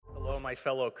my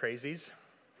fellow crazies.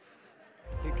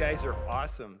 You guys are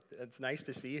awesome. It's nice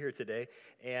to see you here today.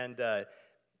 And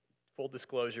full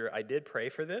disclosure, I did pray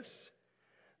for this,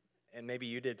 and maybe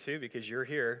you did too because you're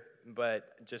here.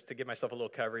 But just to give myself a little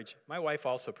coverage, my wife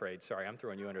also prayed. Sorry, I'm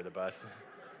throwing you under the bus.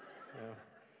 Yeah.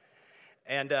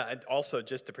 And also,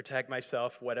 just to protect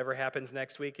myself, whatever happens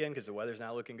next weekend, because the weather's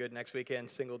not looking good next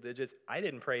weekend, single digits, I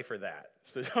didn't pray for that.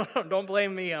 So don't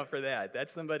blame me for that.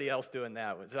 That's somebody else doing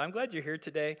that. So I'm glad you're here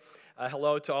today.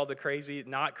 Hello to all the crazy,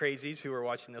 not crazies who are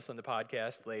watching this on the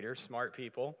podcast later, smart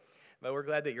people. But we're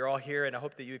glad that you're all here, and I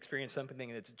hope that you experience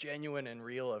something that's genuine and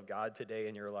real of God today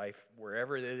in your life,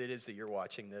 wherever it is that you're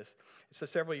watching this. So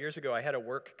several years ago, I had a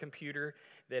work computer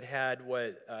that had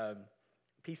what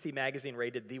PC Magazine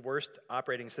rated the worst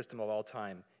operating system of all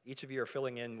time. Each of you are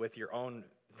filling in with your own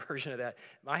version of that.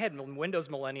 I had Windows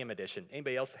Millennium Edition.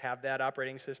 Anybody else have that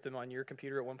operating system on your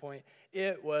computer at one point?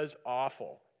 It was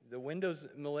awful. The Windows,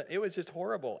 it was just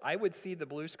horrible. I would see the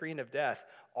blue screen of death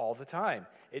all the time.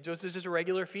 It was just a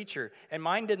regular feature. And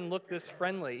mine didn't look this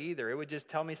friendly either. It would just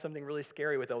tell me something really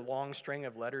scary with a long string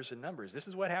of letters and numbers. This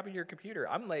is what happened to your computer.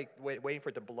 I'm like waiting for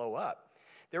it to blow up.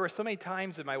 There were so many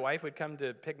times that my wife would come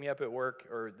to pick me up at work,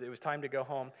 or it was time to go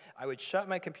home. I would shut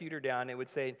my computer down. It would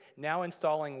say, now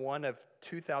installing one of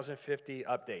 2050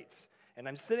 updates. And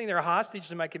I'm sitting there hostage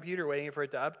to my computer waiting for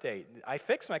it to update. I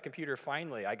fixed my computer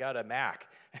finally. I got a Mac,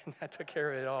 and that took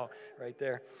care of it all right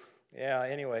there. Yeah,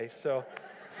 anyway, so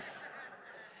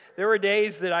there were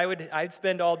days that I'd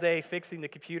spend all day fixing the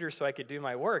computer so I could do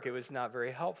my work. It was not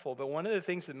very helpful. But one of the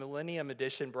things that Millennium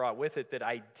Edition brought with it that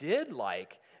I did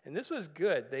like, and this was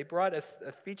good, they brought a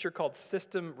feature called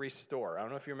System Restore. I don't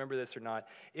know if you remember this or not.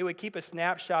 It would keep a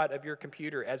snapshot of your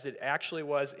computer as it actually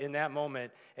was in that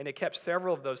moment, and it kept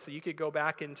several of those so you could go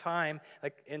back in time.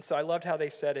 And so I loved how they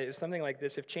said it. It was something like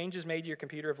this: if changes made to your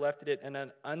computer have left it in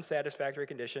an unsatisfactory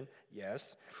condition,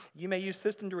 yes, you may use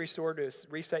System to Restore to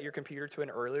reset your computer to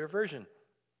an earlier version.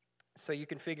 So you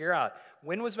can figure out,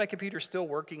 when was my computer still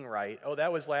working right? Oh,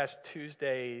 that was last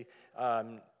Tuesday,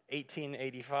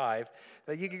 1885.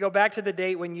 But you could go back to the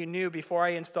date when you knew before I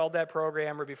installed that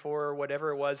program or before whatever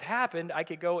it was happened, I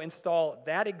could go install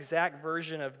that exact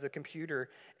version of the computer,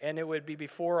 and it would be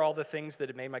before all the things that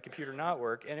had made my computer not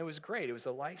work, and it was great. It was a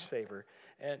lifesaver.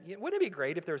 And wouldn't it be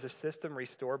great if there was a System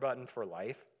Restore button for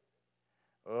life?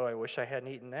 Oh, I wish I hadn't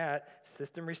eaten that.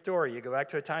 System Restore. You go back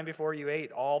to a time before you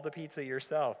ate all the pizza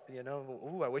yourself.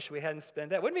 Ooh, I wish we hadn't spent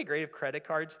that. Wouldn't it be great if credit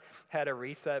cards had a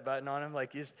reset button on them?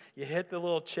 Like you hit the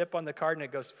little chip on the card and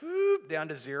it goes whoop, down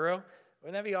to zero.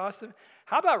 Wouldn't that be awesome?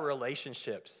 How about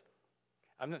relationships?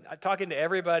 I'm talking to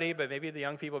everybody, but maybe the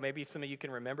young people, maybe some of you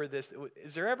can remember this.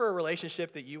 Is there ever a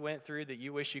relationship that you went through that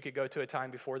you wish you could go to a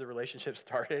time before the relationship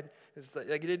started? It's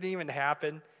like it didn't even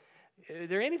happen. Is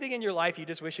there anything in your life you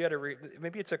just wish you had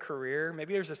maybe it's a career,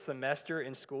 maybe there's a semester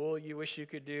in school you wish you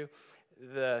could do.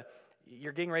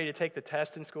 You're getting ready to take the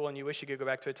test in school and you wish you could go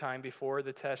back to a time before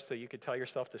the test so you could tell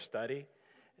yourself to study.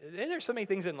 And there's so many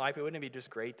things in life, wouldn't it be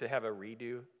just great to have a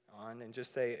redo on and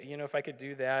just say, if I could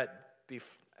do that,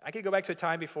 I could go back to a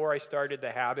time before I started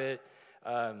the habit.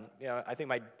 I think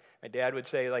my dad would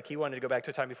say, like, he wanted to go back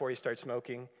to a time before he started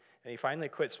smoking. And he finally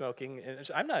quit smoking. And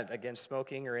I'm not against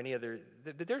smoking or any other,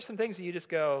 but there's some things that you just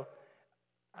go,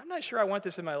 I'm not sure I want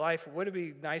this in my life. Would it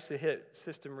be nice to hit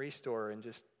System Restore and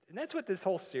that's what this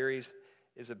whole series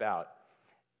is about.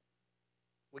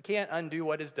 We can't undo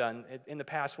what is done. In the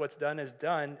past, what's done is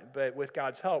done, but with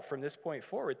God's help, from this point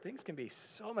forward, things can be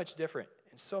so much different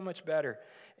and so much better.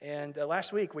 And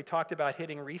last week, we talked about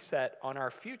hitting reset on our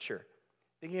future.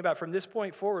 Thinking about from this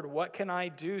point forward, what can I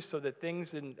do so that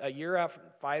things in a year out,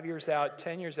 5 years out,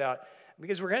 10 years out,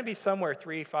 because we're going to be somewhere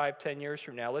 3, 5, 10 years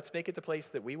from now. Let's make it the place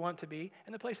that we want to be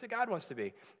and the place that God wants to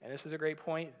be. And this is a great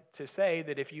point to say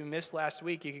that if you missed last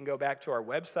week, you can go back to our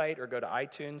website or go to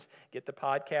iTunes, get the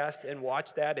podcast, and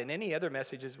watch that and any other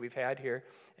messages we've had here,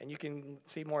 and you can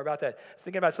see more about that. I was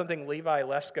thinking about something Levi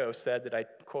Lesko said that I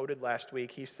quoted last week.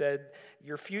 He said,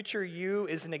 your future you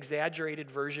is an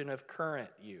exaggerated version of current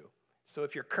you. So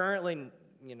if you're currently,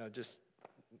 just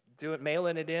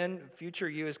mailing it in, future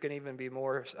you is going to even be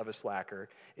more of a slacker.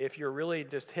 If you're really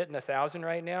just hitting 1,000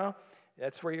 right now,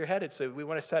 that's where you're headed. So we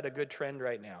want to set a good trend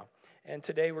right now. And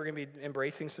today we're going to be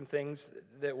embracing some things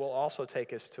that will also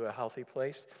take us to a healthy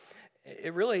place.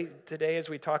 It really, today as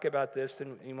we talk about this,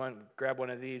 and you want to grab one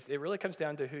of these, it really comes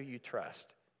down to who you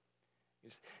trust.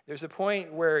 There's a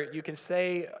point where you can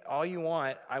say all you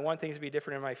want, I want things to be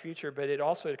different in my future, but it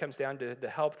comes down to the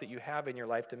help that you have in your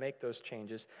life to make those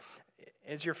changes.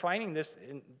 As you're finding this,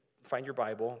 find your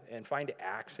Bible and find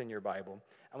Acts in your Bible.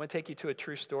 I'm going to take you to a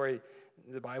true story.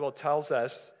 The Bible tells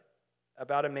us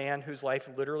about a man whose life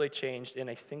literally changed in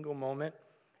a single moment.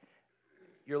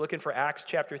 You're looking for Acts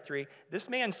chapter 3. This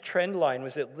man's trend line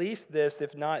was at least this,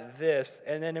 if not this,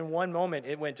 and then in one moment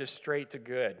it went just straight to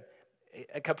good.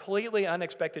 A completely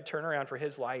unexpected turnaround for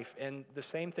his life, and the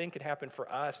same thing could happen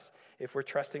for us if we're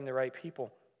trusting the right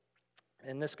people.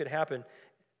 And this could happen.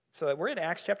 So we're in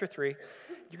Acts chapter 3.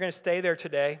 You're going to stay there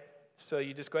today, so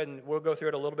you just go ahead and we'll go through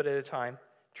it a little bit at a time.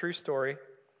 True story.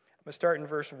 I'm going to start in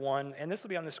verse 1, and this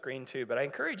will be on the screen too, but I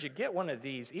encourage you, get one of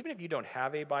these. Even if you don't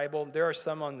have a Bible, there are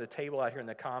some on the table out here in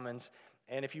the Commons,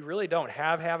 and if you really don't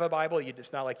have a Bible,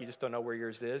 it's not like you just don't know where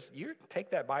yours is. You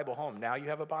take that Bible home. Now you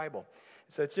have a Bible.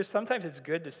 So it's just, sometimes it's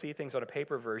good to see things on a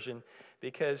paper version,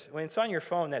 because when it's on your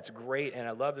phone, that's great, and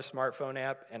I love the smartphone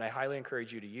app, and I highly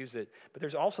encourage you to use it. But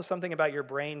there's also something about your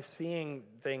brain seeing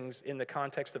things in the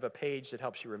context of a page that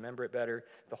helps you remember it better,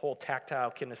 the whole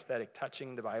tactile, kinesthetic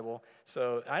touching the Bible.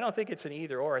 So I don't think it's an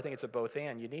either or, I think it's a both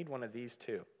and. You need one of these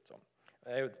too.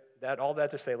 So all that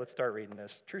to say, let's start reading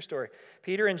this. True story.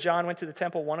 Peter and John went to the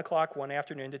temple 1 o'clock one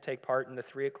afternoon to take part in the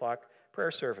 3 o'clock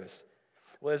prayer service.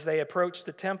 Well, as they approached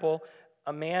the temple,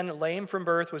 a man lame from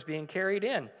birth was being carried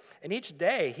in. And each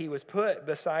day he was put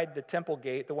beside the temple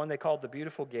gate, the one they called the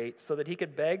Beautiful Gate, so that he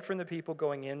could beg from the people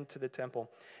going into the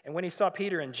temple. And when he saw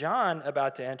Peter and John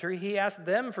about to enter, he asked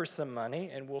them for some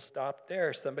money, and we'll stop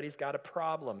there. Somebody's got a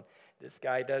problem. This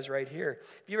guy does right here.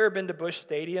 If you've ever been to Busch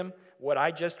Stadium, what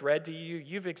I just read to you,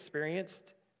 you've experienced,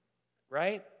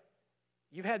 right?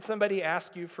 You've had somebody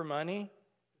ask you for money,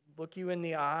 look you in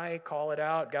the eye, call it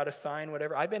out, got a sign,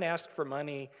 whatever. I've been asked for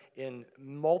money in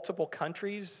multiple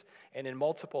countries and in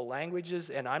multiple languages,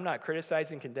 and I'm not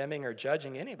criticizing, condemning, or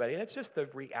judging anybody. That's just the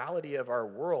reality of our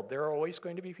world. There are always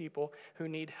going to be people who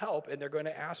need help, and they're going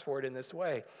to ask for it in this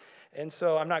way. And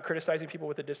so I'm not criticizing people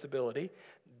with a disability,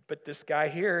 but this guy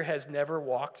here has never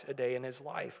walked a day in his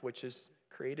life, which has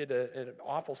created an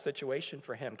awful situation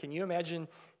for him. Can you imagine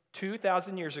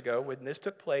 2,000 years ago, when this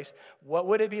took place, what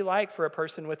would it be like for a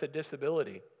person with a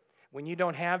disability? When you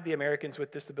don't have the Americans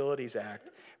with Disabilities Act,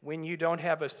 when you don't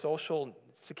have a social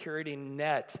security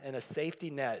net and a safety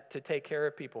net to take care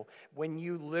of people, when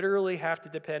you literally have to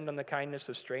depend on the kindness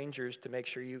of strangers to make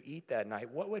sure you eat that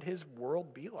night, what would his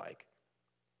world be like?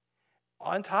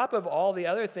 On top of all the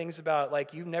other things about,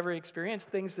 like, you've never experienced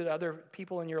things that other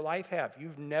people in your life have.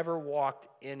 You've never walked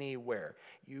anywhere.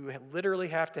 You literally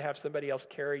have to have somebody else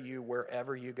carry you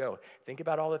wherever you go. Think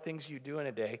about all the things you do in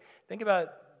a day. Think about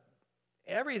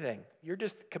everything. You're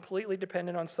just completely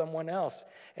dependent on someone else.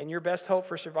 And your best hope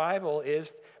for survival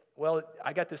is, well,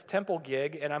 I got this temple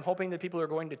gig, and I'm hoping that people who are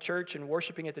going to church and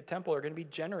worshiping at the temple are going to be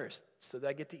generous so that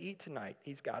I get to eat tonight.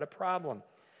 He's got a problem.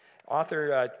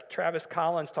 Author Travis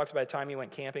Collins talks about a time he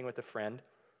went camping with a friend,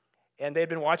 and they'd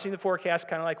been watching the forecast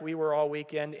kind of like we were all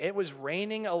weekend. It was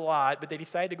raining a lot, but they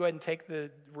decided to go ahead and take the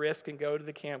risk and go to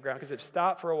the campground because it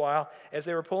stopped for a while. As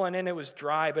they were pulling in, it was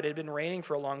dry, but it had been raining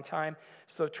for a long time.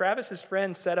 So Travis's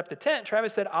friend set up the tent.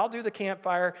 Travis said, "I'll do the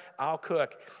campfire, I'll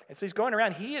cook." And so he's going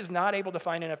around. He is not able to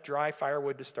find enough dry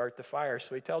firewood to start the fire.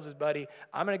 So he tells his buddy,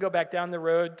 "I'm going to go back down the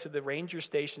road to the ranger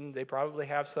station. They probably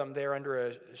have some there under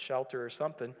a shelter or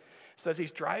something." So as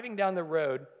he's driving down the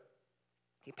road,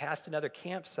 he passed another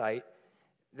campsite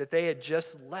that they had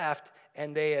just left,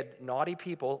 and naughty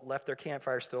people left their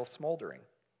campfire still smoldering.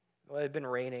 Well, it had been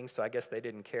raining, so I guess they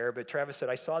didn't care. But Travis said,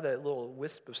 "I saw that little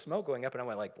wisp of smoke going up," and I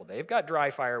went like, "Well, they've got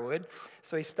dry firewood."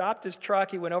 So he stopped his truck.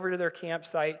 He went over to their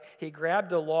campsite. He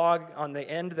grabbed a log on the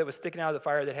end that was sticking out of the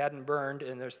fire that hadn't burned,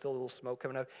 and there's still a little smoke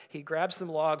coming up. He grabbed some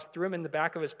logs, threw them in the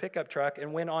back of his pickup truck,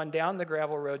 and went on down the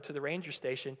gravel road to the ranger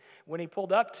station. When he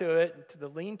pulled up to it, to the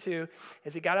lean-to,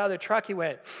 as he got out of the truck, he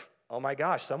went, "Oh my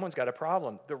gosh, someone's got a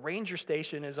problem. The ranger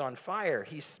station is on fire."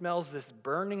 He smells this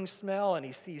burning smell and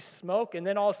he sees smoke, and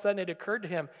then all of a sudden it occurred to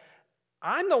him,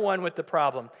 I'm the one with the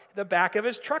problem. The back of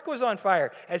his truck was on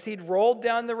fire. As he'd rolled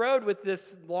down the road with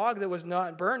this log that was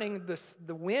not burning,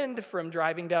 the wind from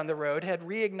driving down the road had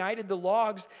reignited the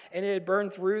logs, and it had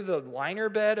burned through the liner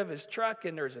bed of his truck,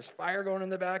 and there was this fire going in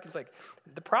the back. It's like,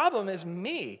 the problem is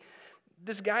me.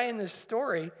 This guy in this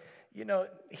story,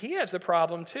 he has a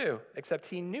problem too, except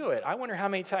he knew it. I wonder how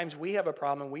many times we have a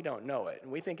problem and we don't know it. And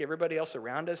we think everybody else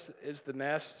around us is the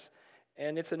mess.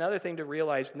 And it's another thing to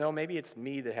realize, no, maybe it's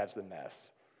me that has the mess.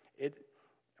 It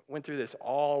went through this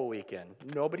all weekend.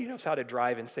 Nobody knows how to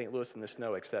drive in St. Louis in the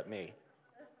snow except me.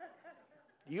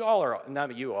 You all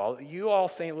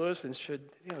St. Louisans should,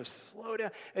 slow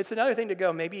down. It's another thing to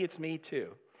go, maybe it's me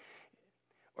too.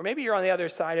 Or maybe you're on the other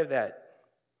side of that.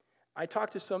 I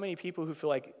talk to so many people who feel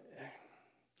like,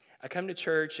 I come to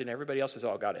church and everybody else has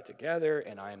all got it together,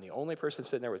 and I am the only person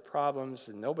sitting there with problems,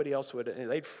 and nobody else would, and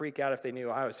they'd freak out if they knew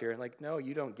I was here. And like, no,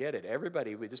 you don't get it.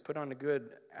 Everybody, we just put on a good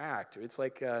act. It's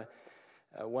like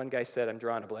one guy said, I'm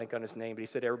drawing a blank on his name, but he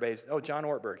said John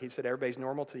Ortberg. He said everybody's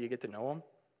normal till you get to know him.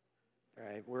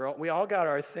 Right? We all got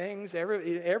our things.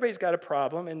 Everybody's got a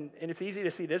problem, and it's easy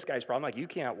to see this guy's problem. Like, you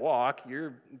can't walk,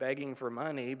 you're begging for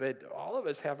money, but all of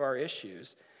us have our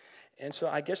issues. And so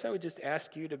I guess I would just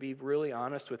ask you to be really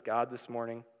honest with God this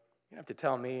morning. You don't have to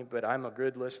tell me, but I'm a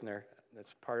good listener.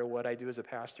 That's part of what I do as a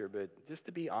pastor. But just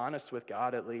to be honest with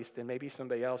God at least, and maybe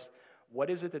somebody else, what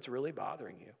is it that's really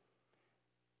bothering you?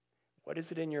 What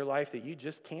is it in your life that you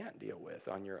just can't deal with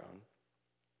on your own?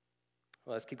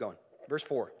 Well, let's keep going. Verse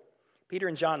 4. Peter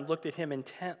and John looked at him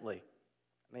intently.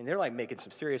 I mean, they're like making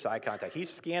some serious eye contact.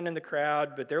 He's scanning the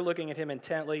crowd, but they're looking at him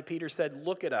intently. Peter said,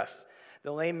 "Look at us."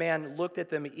 The lame man looked at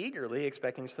them eagerly,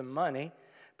 expecting some money.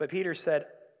 But Peter said,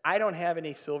 "I don't have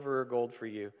any silver or gold for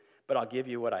you, but I'll give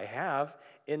you what I have.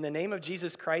 In the name of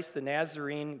Jesus Christ, the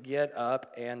Nazarene, get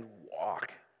up and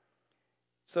walk."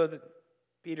 So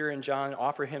Peter and John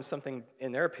offer him something,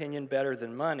 in their opinion, better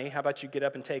than money. How about you get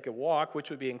up and take a walk, which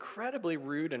would be incredibly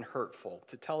rude and hurtful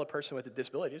to tell a person with a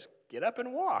disability, just get up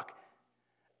and walk,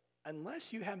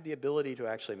 unless you have the ability to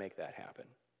actually make that happen.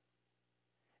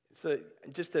 So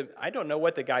I don't know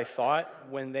what the guy thought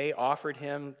when they offered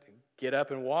him to get up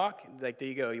and walk. Like, do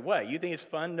you go, what, you think it's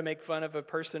fun to make fun of a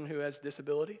person who has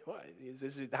disability? What, is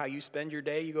this how you spend your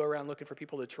day? You go around looking for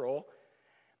people to troll?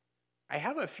 I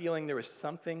have a feeling there was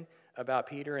something about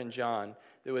Peter and John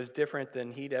that was different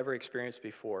than he'd ever experienced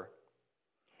before.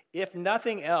 If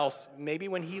nothing else, maybe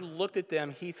when he looked at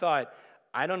them, he thought,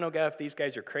 I don't know if these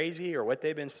guys are crazy or what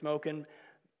they've been smoking,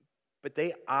 but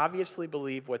they obviously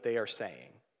believe what they are saying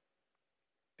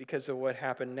because of what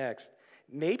happened next.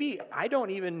 Maybe, I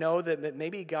don't even know that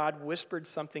maybe God whispered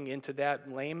something into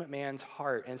that lame man's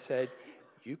heart and said,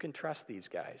 you can trust these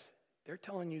guys. They're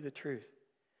telling you the truth.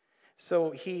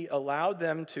 So he allowed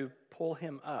them to pull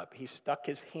him up. He stuck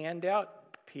his hand out.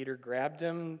 Peter grabbed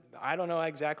him. I don't know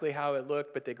exactly how it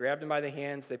looked, but they grabbed him by the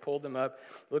hands. They pulled him up.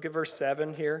 Look at verse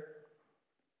 7 here.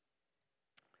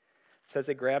 It says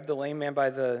they grabbed the lame man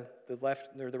by the left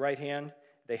or the right hand.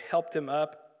 They helped him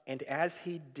up. And as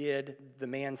he did, the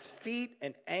man's feet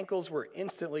and ankles were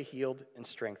instantly healed and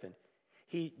strengthened.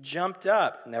 He jumped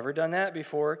up, never done that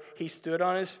before. He stood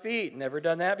on his feet, never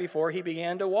done that before. He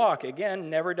began to walk, again,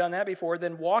 never done that before.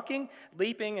 Then walking,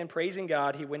 leaping, and praising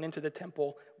God, he went into the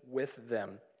temple with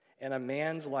them. And a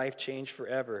man's life changed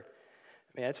forever.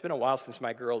 Man, it's been a while since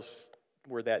my girls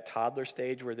were that toddler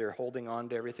stage where they're holding on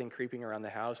to everything, creeping around the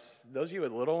house. Those of you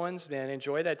with little ones, man,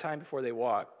 enjoy that time before they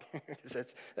walk.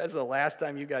 That's the last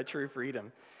time you got true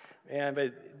freedom.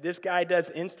 But this guy does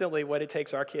instantly what it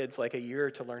takes our kids like a year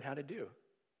to learn how to do.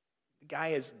 The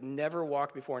guy has never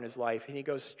walked before in his life, and he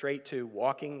goes straight to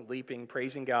walking, leaping,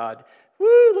 praising God.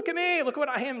 Woo, look at me, look what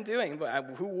I am doing.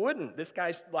 Who wouldn't? This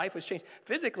guy's life was changed.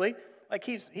 Physically, like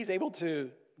he's able to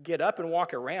get up and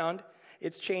walk around.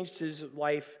 It's changed his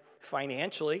life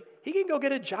financially. He can go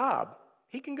get a job.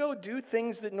 He can go do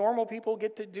things that normal people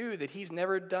get to do that he's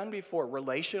never done before.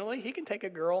 Relationally, he can take a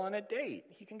girl on a date.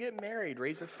 He can get married,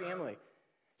 raise a family.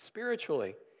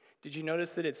 Spiritually, did you notice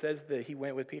that it says that he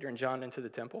went with Peter and John into the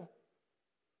temple?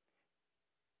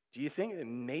 Do you think that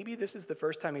maybe this is the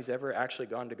first time he's ever actually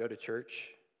gone to go to church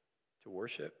to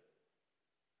worship?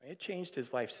 It changed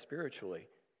his life spiritually.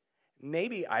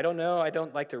 Maybe, I don't know, I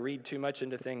don't like to read too much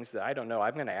into things that I don't know.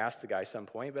 I'm going to ask the guy some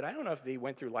point, but I don't know if he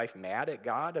went through life mad at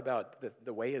God about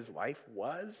the way his life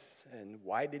was, and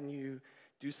why didn't you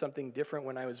do something different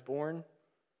when I was born?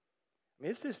 I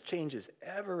mean, this just changes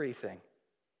everything.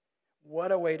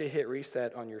 What a way to hit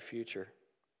reset on your future.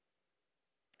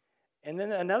 And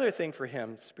then another thing for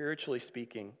him, spiritually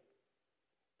speaking,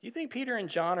 do you think Peter and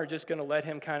John are just going to let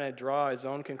him kind of draw his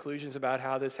own conclusions about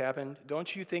how this happened?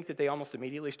 Don't you think that they almost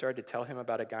immediately started to tell him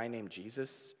about a guy named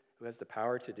Jesus who has the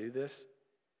power to do this?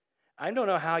 I don't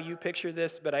know how you picture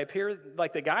this, but I appear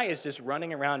like the guy is just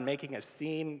running around making a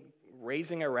scene,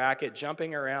 raising a racket,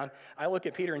 jumping around. I look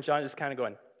at Peter and John just kind of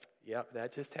going, yep,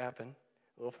 that just happened.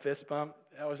 A little fist bump.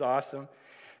 That was awesome.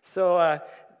 So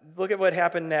look at what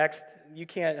happened next. You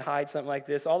can't hide something like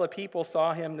this. All the people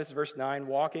saw him, this is verse 9,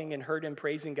 walking and heard him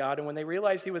praising God. And when they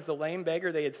realized he was the lame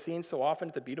beggar they had seen so often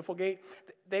at the Beautiful Gate,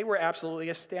 they were absolutely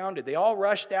astounded. They all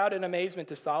rushed out in amazement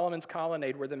to Solomon's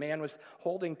colonnade where the man was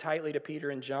holding tightly to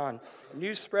Peter and John.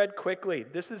 News spread quickly.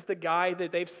 This is the guy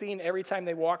that they've seen every time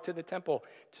they walk to the temple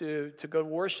to go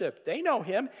worship. They know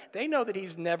him. They know that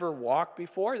he's never walked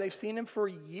before. They've seen him for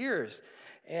years.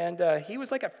 And he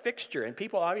was like a fixture, and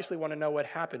people obviously want to know what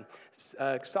happened.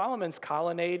 Solomon's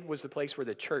colonnade was the place where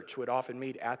the church would often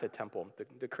meet at the temple,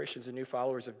 the Christians and new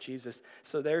followers of Jesus.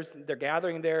 So they're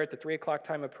gathering there at the 3 o'clock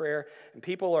time of prayer, and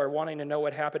people are wanting to know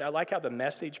what happened. I like how the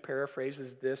Message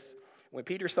paraphrases this. When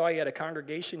Peter saw he had a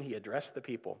congregation, he addressed the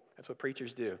people. That's what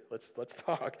preachers do. Let's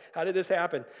talk. How did this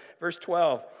happen? Verse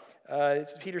 12.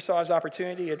 Peter saw his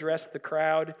opportunity, he addressed the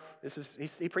crowd.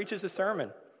 He preaches a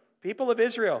sermon. People of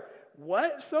Israel,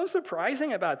 what's so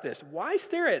surprising about this? Why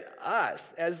stare at us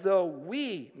as though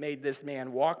we made this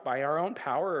man walk by our own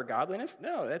power or godliness?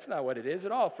 No, that's not what it is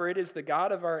at all. For it is the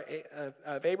God of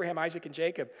Abraham, Isaac, and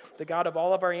Jacob, the God of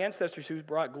all of our ancestors who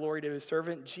brought glory to his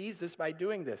servant Jesus by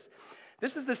doing this.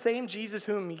 This is the same Jesus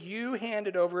whom you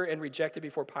handed over and rejected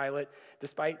before Pilate,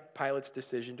 despite Pilate's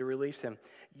decision to release him.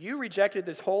 You rejected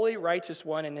this holy, righteous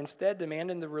one and instead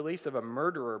demanded the release of a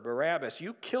murderer, Barabbas.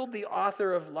 You killed the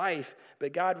author of life,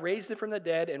 but God raised him from the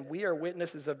dead, and we are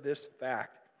witnesses of this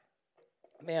fact.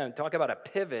 Man, talk about a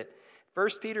pivot.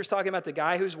 First, Peter's talking about the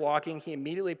guy who's walking. He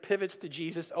immediately pivots to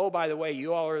Jesus. Oh, by the way,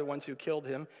 you all are the ones who killed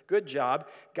him. Good job.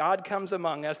 God comes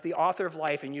among us, the author of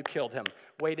life, and you killed him.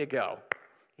 Way to go.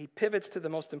 He pivots to the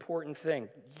most important thing.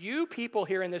 You people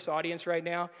here in this audience right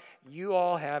now, you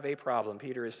all have a problem,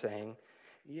 Peter is saying.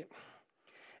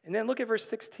 And then look at verse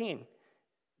 16.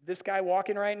 This guy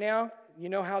walking right now, you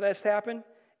know how that's happened?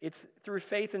 It's through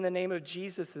faith in the name of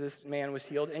Jesus that this man was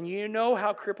healed. And you know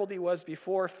how crippled he was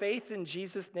before. Faith in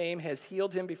Jesus' name has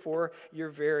healed him before your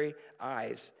very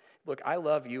eyes. Look, I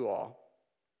love you all.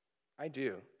 I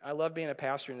do. I love being a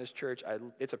pastor in this church.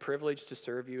 It's a privilege to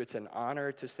serve you. It's an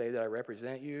honor to say that I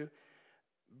represent you.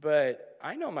 But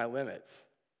I know my limits.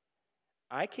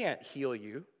 I can't heal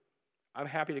you. I'm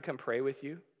happy to come pray with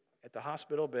you at the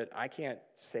hospital, but I can't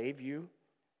save you.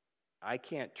 I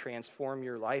can't transform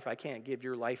your life. I can't give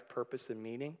your life purpose and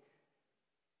meaning.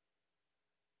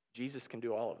 Jesus can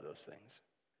do all of those things.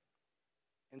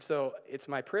 And so it's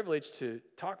my privilege to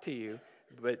talk to you,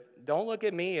 but don't look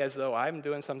at me as though I'm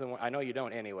doing something. I know you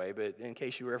don't anyway, but in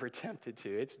case you were ever tempted to,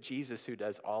 it's Jesus who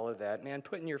does all of that. Man,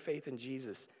 putting your faith in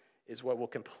Jesus is what will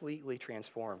completely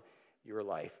transform your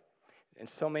life. And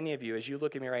so many of you, as you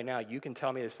look at me right now, you can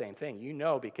tell me the same thing. You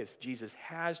know because Jesus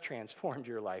has transformed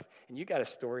your life, and you got a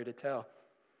story to tell.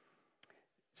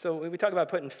 So when we talk about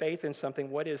putting faith in something,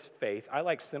 what is faith? I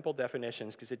like simple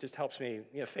definitions because it just helps me.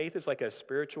 Faith is like a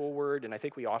spiritual word, and I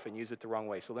think we often use it the wrong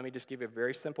way. So let me just give you a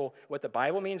very simple, what the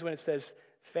Bible means when it says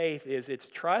faith is it's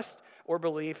trust or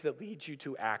belief that leads you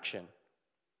to action.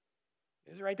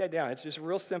 Just write that down. It's just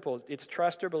real simple. It's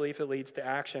trust or belief that leads to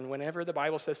action. Whenever the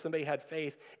Bible says somebody had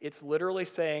faith, it's literally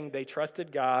saying they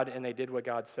trusted God and they did what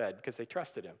God said because they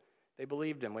trusted him. They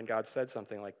believed him when God said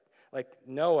something like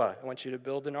Noah, I want you to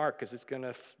build an ark because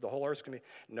the whole earth's going to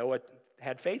be. Noah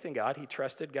had faith in God. He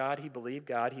trusted God. He believed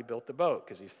God. He built the boat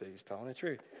because he's telling the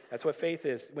truth. That's what faith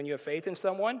is. When you have faith in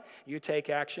someone, you take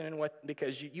action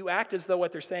because you act as though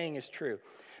what they're saying is true.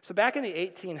 So back in the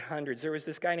 1800s, there was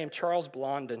this guy named Charles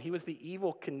Blondin. He was the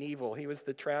Evel Knievel. He was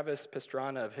the Travis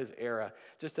Pastrana of his era,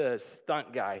 just a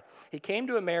stunt guy. He came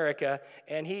to America,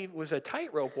 and he was a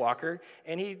tightrope walker,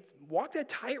 and he walked a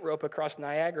tightrope across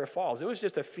Niagara Falls. It was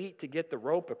just a feat to get the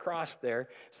rope across there.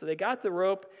 So they got the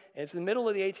rope, and it's the middle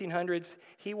of the 1800s.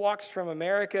 He walks from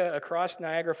America across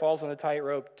Niagara Falls on a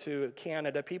tightrope to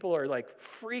Canada. People are like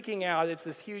freaking out. It's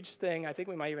this huge thing. I think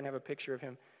we might even have a picture of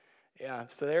him. Yeah,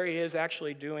 so there he is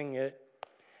actually doing it.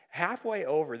 Halfway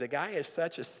over, the guy is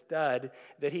such a stud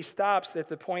that he stops at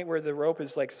the point where the rope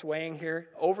is like swaying here.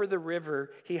 Over the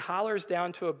river, he hollers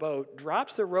down to a boat,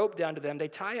 drops the rope down to them. They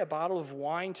tie a bottle of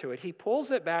wine to it. He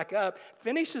pulls it back up,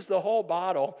 finishes the whole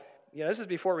bottle. This is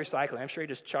before recycling. I'm sure he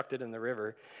just chucked it in the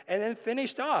river. And then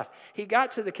finished off. He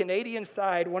got to the Canadian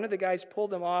side. One of the guys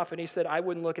pulled him off, and he said, I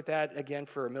wouldn't look at that again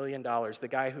for $1 million. The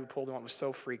guy who pulled him off was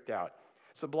so freaked out.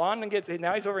 So Blondin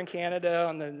now he's over in Canada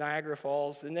on the Niagara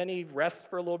Falls, and then he rests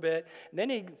for a little bit, and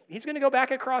then he's going to go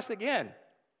back across again.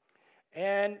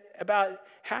 And about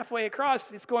halfway across,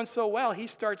 it's going so well, he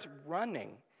starts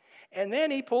running. And then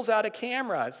he pulls out a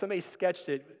camera. Somebody sketched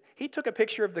it. He took a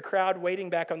picture of the crowd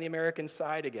waiting back on the American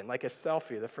side again, like a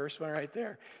selfie, the first one right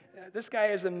there. This guy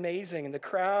is amazing, and the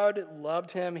crowd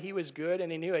loved him. He was good,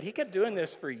 and he knew it. He kept doing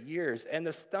this for years, and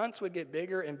the stunts would get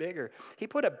bigger and bigger. He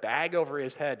put a bag over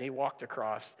his head, and he walked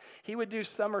across. He would do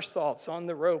somersaults on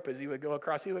the rope as he would go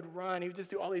across. He would run. He would just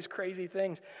do all these crazy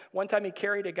things. One time he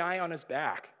carried a guy on his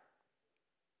back.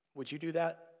 Would you do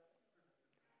that?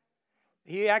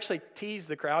 He actually teased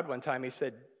the crowd one time. He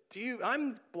said,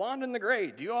 I'm blonde and the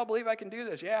great. Do you all believe I can do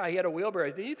this? Yeah, he had a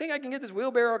wheelbarrow. Do you think I can get this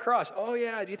wheelbarrow across? Oh,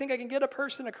 yeah. Do you think I can get a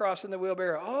person across in the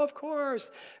wheelbarrow? Oh, of course.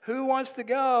 Who wants to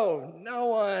go? No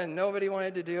one. Nobody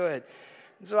wanted to do it.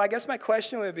 So I guess my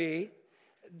question would be,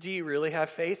 do you really have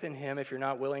faith in him if you're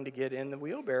not willing to get in the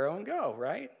wheelbarrow and go,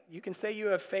 right? You can say you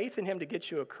have faith in him to get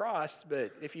you across,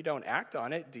 but if you don't act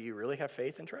on it, do you really have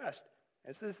faith and trust?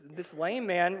 This lame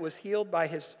man was healed by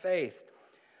his faith.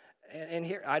 And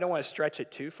here, I don't want to stretch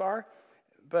it too far,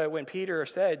 but when Peter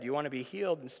said, "Do you want to be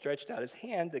healed?" and stretched out his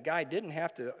hand, the guy didn't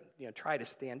have to, try to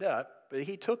stand up, but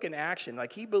he took an action.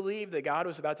 Like he believed that God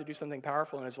was about to do something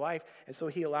powerful in his life, and so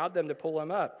he allowed them to pull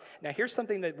him up. Now, here's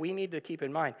something that we need to keep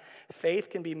in mind: faith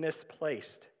can be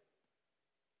misplaced.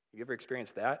 You ever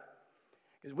experienced that?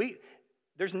 Because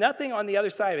there's nothing on the other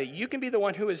side of it. You can be the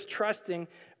one who is trusting,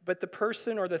 but the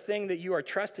person or the thing that you are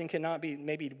trusting cannot be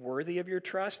maybe worthy of your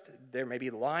trust. They're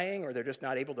maybe lying, or they're just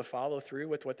not able to follow through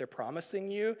with what they're promising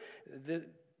you.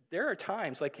 There are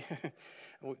times, like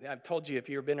I've told you, if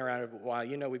you've been around a while,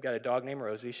 we've got a dog named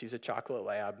Rosie. She's a chocolate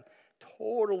lab,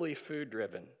 totally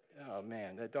food-driven. Oh,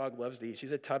 man, that dog loves to eat.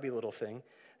 She's a tubby little thing.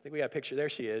 I think we got a picture. There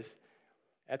she is.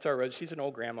 That's our Rosie. She's an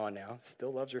old grandma now.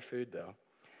 Still loves her food, though.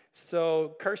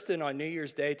 So Kirsten on New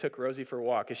Year's Day took Rosie for a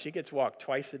walk, because she gets walked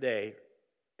twice a day,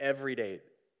 every day,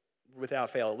 without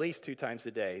fail, at least 2 times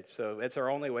a day. So that's our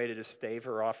only way to just stave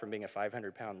her off from being a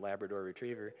 500-pound Labrador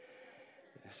Retriever.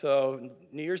 So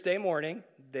New Year's Day morning,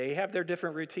 they have their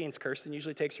different routines. Kirsten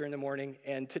usually takes her in the morning,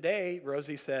 and today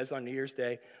Rosie says on New Year's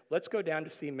Day, "Let's go down to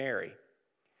see Mary."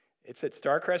 It's at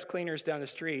Starcrest Cleaners down the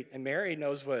street, and Mary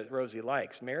knows what Rosie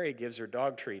likes. Mary gives her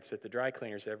dog treats at the dry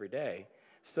cleaners every day.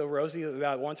 So Rosie,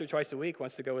 about once or twice a week,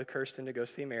 wants to go with Kirsten to go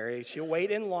see Mary. She'll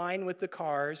wait in line with the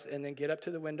cars and then get up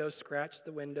to the window, scratch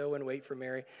the window, and wait for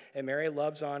Mary. And Mary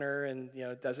loves on her and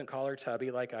doesn't call her Tubby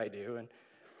like I do. And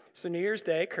so New Year's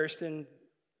Day, Kirsten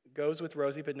goes with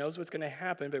Rosie, but knows what's going to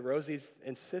happen. But Rosie's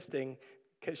insisting,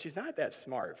 because she's not that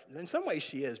smart. In some ways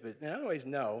she is, but in other ways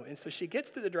no. And so she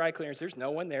gets to the dry cleaners. There's no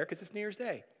one there because it's New Year's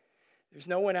Day. There's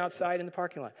no one outside in the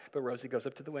parking lot. But Rosie goes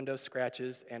up to the window,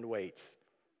 scratches, and waits.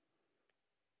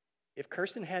 If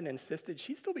Kirsten hadn't insisted,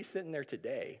 she'd still be sitting there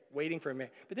today, waiting for me.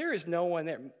 But there is no one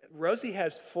there. Rosie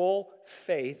has full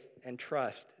faith and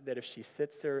trust that if she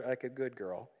sits there like a good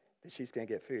girl, that she's going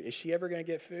to get food. Is she ever going to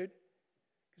get food?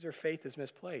 Because her faith is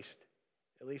misplaced,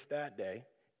 at least that day,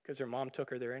 because her mom took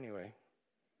her there anyway.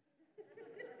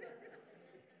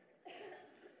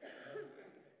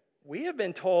 We have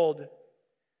been told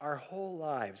our whole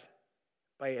lives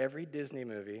by every Disney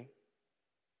movie,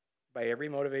 by every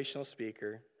motivational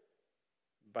speaker,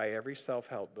 by every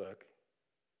self-help book,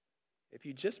 if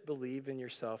you just believe in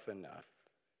yourself enough,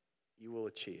 you will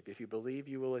achieve. If you believe,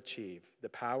 you will achieve. The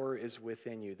power is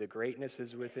within you. The greatness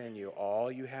is within you.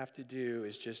 All you have to do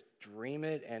is just dream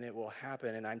it, and it will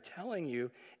happen. And I'm telling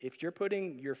you, if you're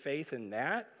putting your faith in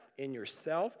that, in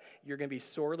yourself, you're going to be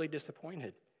sorely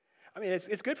disappointed. I mean,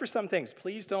 it's good for some things.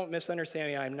 Please don't misunderstand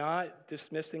me. I'm not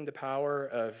dismissing the power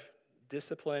of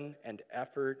discipline and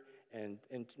effort and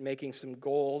making some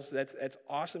goals. That's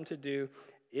awesome to do.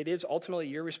 It is ultimately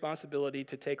your responsibility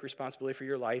to take responsibility for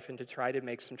your life and to try to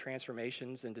make some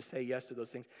transformations and to say yes to those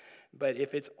things. But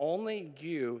if it's only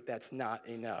you, that's not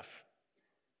enough.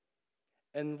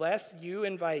 Unless you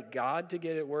invite God to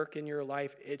get at work in your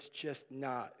life, it's just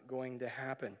not going to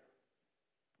happen.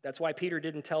 That's why Peter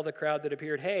didn't tell the crowd that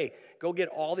appeared, "Hey, go get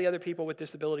all the other people with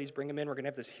disabilities, bring them in. We're going to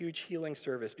have this huge healing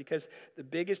service." Because the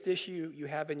biggest issue you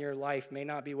have in your life may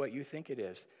not be what you think it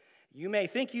is. You may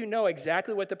think you know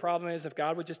exactly what the problem is. If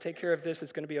God would just take care of this,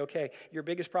 it's going to be okay. Your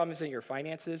biggest problem isn't your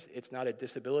finances. It's not a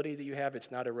disability that you have. It's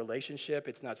not a relationship.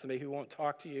 It's not somebody who won't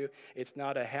talk to you. It's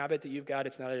not a habit that you've got.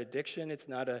 It's not an addiction. It's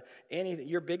not anything.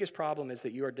 Your biggest problem is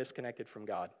that you are disconnected from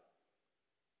God.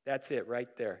 That's it right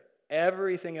there.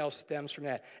 Everything else stems from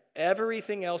that.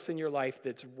 Everything else in your life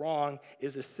that's wrong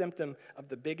is a symptom of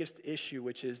the biggest issue,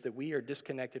 which is that we are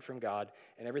disconnected from God,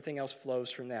 and everything else flows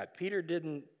from that. Peter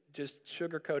didn't just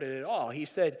sugarcoat it at all. He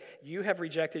said, "You have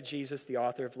rejected Jesus, the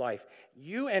author of life."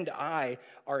 You and I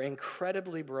are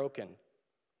incredibly broken.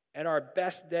 At our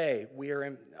best day, we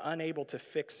are unable to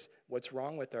fix what's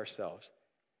wrong with ourselves.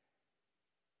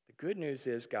 The good news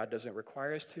is God doesn't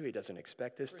require us to. He doesn't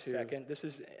expect us to. Second, this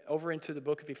is over into the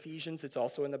book of Ephesians. It's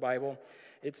also in the Bible.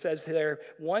 It says there,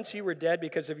 "Once you were dead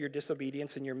because of your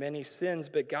disobedience and your many sins,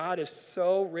 but God is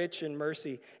so rich in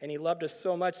mercy, and he loved us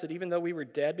so much that even though we were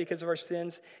dead because of our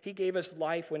sins, he gave us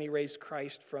life when he raised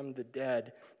Christ from the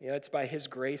dead." It's by his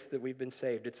grace that we've been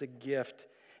saved. It's a gift.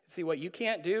 See, what you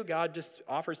can't do, God just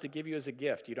offers to give you as a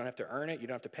gift. You don't have to earn it. You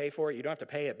don't have to pay for it. You don't have to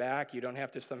pay it back. You don't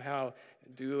have to somehow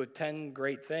do 10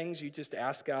 great things. You just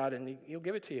ask God, and he'll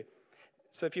give it to you.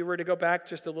 So if you were to go back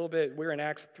just a little bit, we're in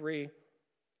Acts 3.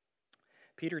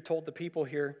 Peter told the people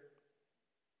here,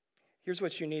 here's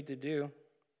what you need to do.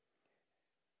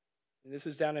 And this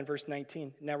is down in verse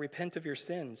 19. Now repent of your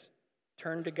sins.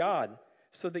 Turn to God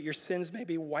so that your sins may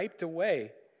be wiped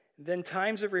away. Then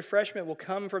times of refreshment will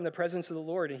come from the presence of the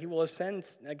Lord, and he will send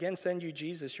you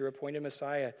Jesus, your appointed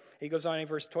Messiah. He goes on in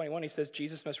verse 21, he says,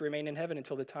 Jesus must remain in heaven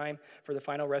until the time for the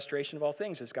final restoration of all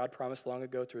things, as God promised long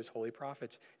ago through his holy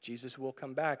prophets. Jesus will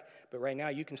come back, but right now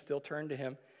you can still turn to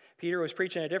him. Peter was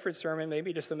preaching a different sermon,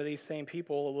 maybe to some of these same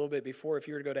people a little bit before. If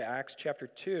you were to go to Acts chapter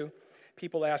 2,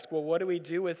 people ask, well, what do we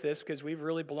do with this? Because we've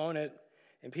really blown it.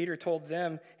 And Peter told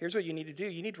them, here's what you need to do.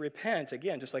 You need to repent.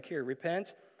 Again, just like here,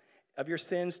 repent of your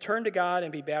sins, turn to God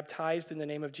and be baptized in the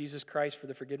name of Jesus Christ for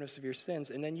the forgiveness of your sins,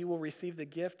 and then you will receive the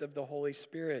gift of the Holy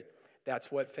Spirit. That's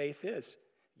what faith is.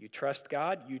 You trust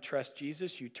God, you trust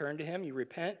Jesus, you turn to him, you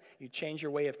repent, you change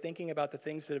your way of thinking about the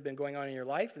things that have been going on in your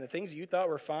life, and the things you thought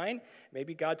were fine,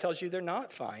 maybe God tells you they're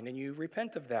not fine, and you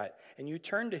repent of that, and you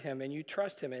turn to him, and you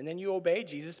trust him, and then you obey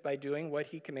Jesus by doing what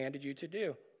he commanded you to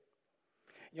do.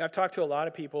 You know, I've talked to a lot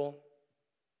of people,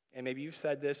 and maybe you've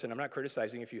said this, and I'm not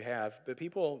criticizing if you have, but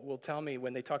people will tell me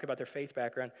when they talk about their faith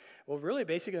background, well, really,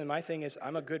 basically, my thing is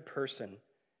I'm a good person.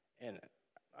 And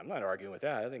I'm not arguing with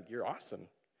that. I think you're awesome.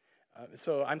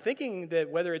 So I'm thinking that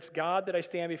whether it's God that I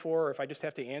stand before or if I just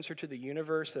have to answer to the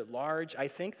universe at large, I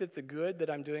think that the good that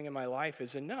I'm doing in my life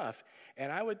is enough.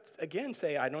 And I would, again,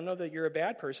 say, I don't know that you're a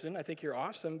bad person. I think you're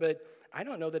awesome, but I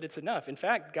don't know that it's enough. In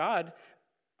fact, God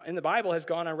in the Bible has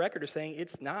gone on record as saying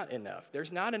it's not enough.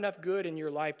 There's not enough good in your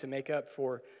life to make up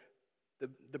for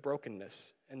the brokenness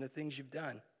and the things you've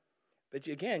done. But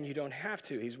again, you don't have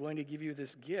to. He's willing to give you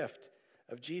this gift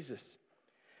of Jesus.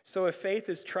 So if faith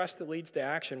is trust that leads to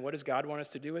action, what does God want us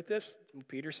to do with this? Well,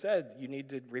 Peter said you need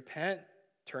to repent,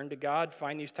 turn to God,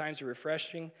 find these times of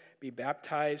refreshing, be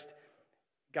baptized.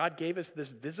 God gave us this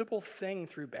visible thing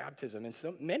through baptism. And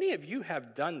so many of you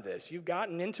have done this. You've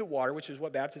gotten into water, which is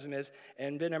what baptism is,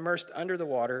 and been immersed under the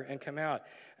water and come out.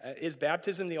 Is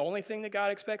baptism the only thing that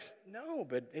God expects? No,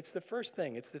 but it's the first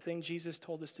thing. It's the thing Jesus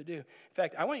told us to do. In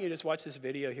fact, I want you to just watch this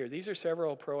video here. These are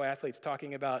several pro athletes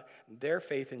talking about their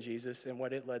faith in Jesus and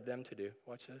what it led them to do.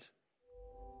 Watch this.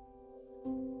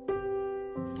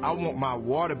 I want my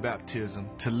water baptism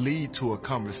to lead to a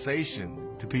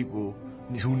conversation to people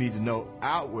who need to know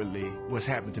outwardly what's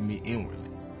happened to me inwardly.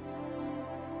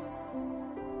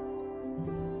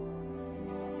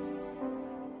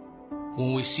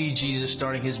 When we see Jesus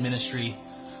starting his ministry,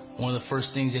 one of the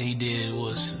first things that he did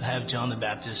was have John the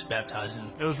Baptist baptize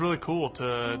him. It was really cool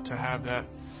to have that,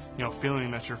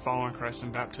 feeling that you're following Christ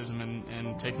in baptism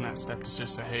and taking that step to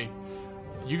just say, hey,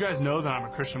 you guys know that I'm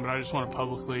a Christian, but I just want to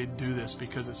publicly do this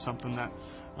because it's something that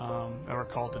we're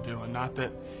called to do, and not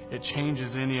that it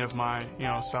changes any of my,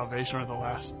 salvation or the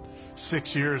last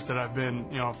 6 years that I've been,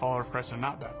 a follower of Christ and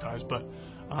not baptized, but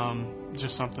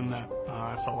just something that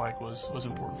I felt like was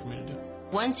important for me to do.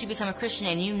 Once you become a Christian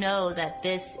and you know that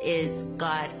this is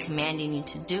God commanding you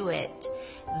to do it,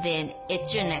 then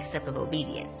it's your next step of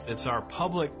obedience. It's our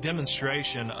public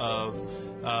demonstration of,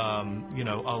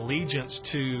 allegiance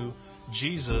to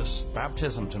Jesus.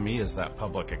 Baptism to me is that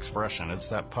public expression. It's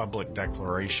that public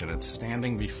declaration. It's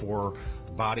standing before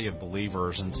a body of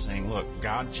believers and saying, look,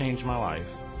 God changed my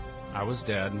life. I was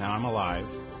dead, now I'm alive.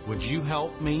 Would you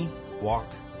help me walk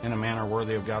in a manner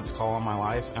worthy of God's call on my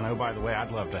life? And oh, by the way,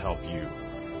 I'd love to help you.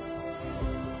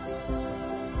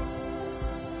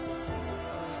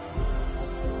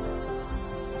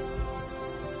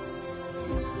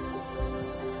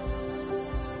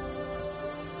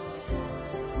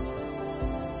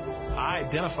 I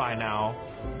identify now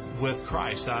with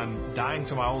Christ. I'm dying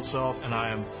to my old self, and I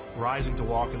am rising to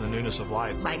walk in the newness of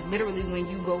life. Like literally when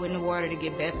you go in the water to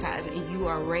get baptized and you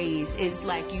are raised, it's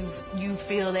like you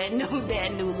feel that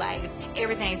new life.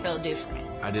 Everything felt different.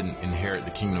 I didn't inherit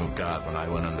the kingdom of God when I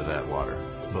went under that water.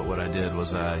 But what I did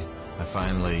was I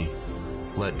finally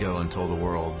let go and told the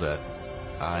world that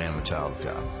I am a child of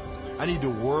God. I need the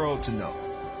world to know.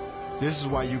 This is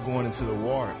why you're going into the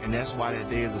water, and that's why that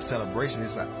day is a celebration.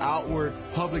 It's an outward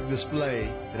public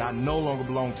display that I no longer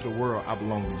belong to the world. I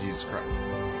belong to Jesus Christ.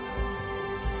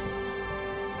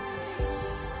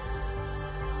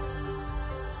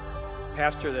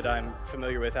 Pastor that I'm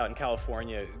familiar with out in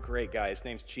California, great guy. His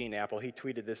name's Gene Apple. He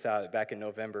tweeted this out back in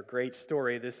November. Great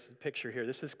story. This picture here,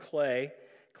 this is Clay.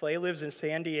 Clay lives in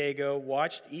San Diego,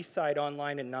 watched Eastside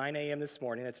online at 9 a.m. this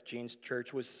morning. That's Gene's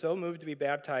church. Was so moved to be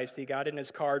baptized, he got in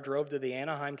his car, drove to the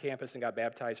Anaheim campus, and got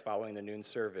baptized following the noon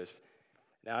service.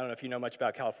 Now, I don't know if you know much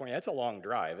about California. That's a long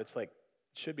drive. It's like,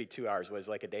 it should be 2 hours. Was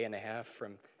like a day and a half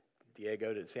from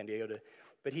San Diego.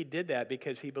 But he did that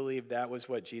because he believed that was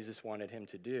what Jesus wanted him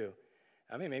to do.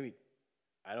 I mean, maybe,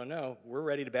 I don't know. We're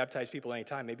ready to baptize people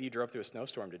anytime. Maybe you drove through a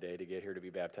snowstorm today to get here to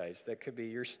be baptized. That could be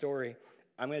your story.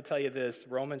 I'm going to tell you this.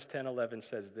 Romans 10:11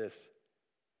 says this.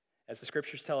 As the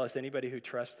scriptures tell us, anybody who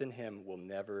trusts in him will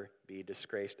never be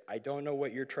disgraced. I don't know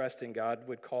what your trust in God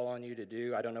would call on you to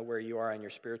do. I don't know where you are on your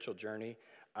spiritual journey.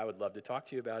 I would love to talk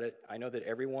to you about it. I know that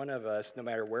every one of us, no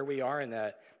matter where we are in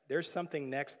that, there's something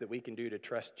next that we can do to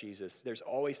trust Jesus. There's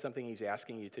always something he's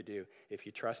asking you to do. If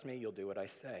you trust me, you'll do what I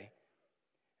say.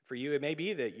 For you, it may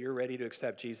be that you're ready to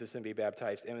accept Jesus and be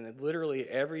baptized. And literally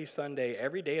every Sunday,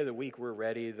 every day of the week, we're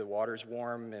ready. The water's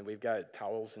warm, and we've got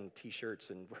towels and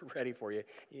T-shirts, and we're ready for you.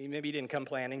 Maybe you didn't come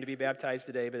planning to be baptized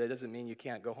today, but that doesn't mean you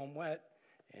can't go home wet.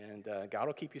 And God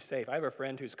will keep you safe. I have a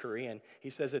friend who's Korean. He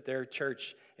says at their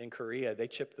church in Korea, they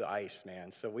chip the ice,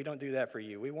 man. So we don't do that for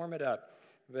you. We warm it up.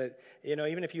 But,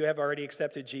 even if you have already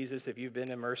accepted Jesus, if you've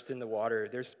been immersed in the water,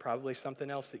 there's probably something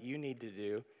else that you need to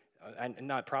do. And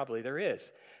not probably, there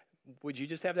is. Would you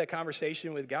just have that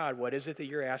conversation with God? What is it that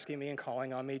you're asking me and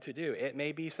calling on me to do? It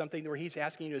may be something where he's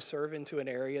asking you to serve into an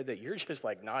area that you're just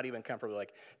like not even comfortable.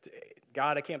 Like,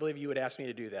 God, I can't believe you would ask me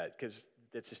to do that because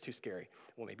it's just too scary.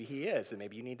 Well, maybe he is, and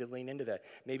maybe you need to lean into that.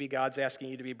 Maybe God's asking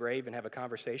you to be brave and have a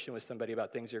conversation with somebody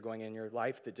about things that are going in your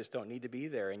life that just don't need to be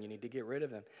there, and you need to get rid of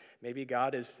them. Maybe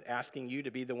God is asking you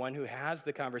to be the one who has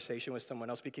the conversation with someone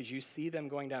else because you see them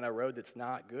going down a road that's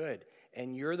not good,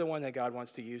 and you're the one that God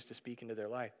wants to use to speak into their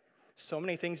life. So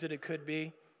many things that it could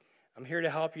be. I'm here to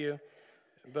help you,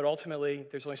 but ultimately,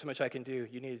 there's only so much I can do.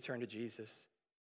 You need to turn to Jesus.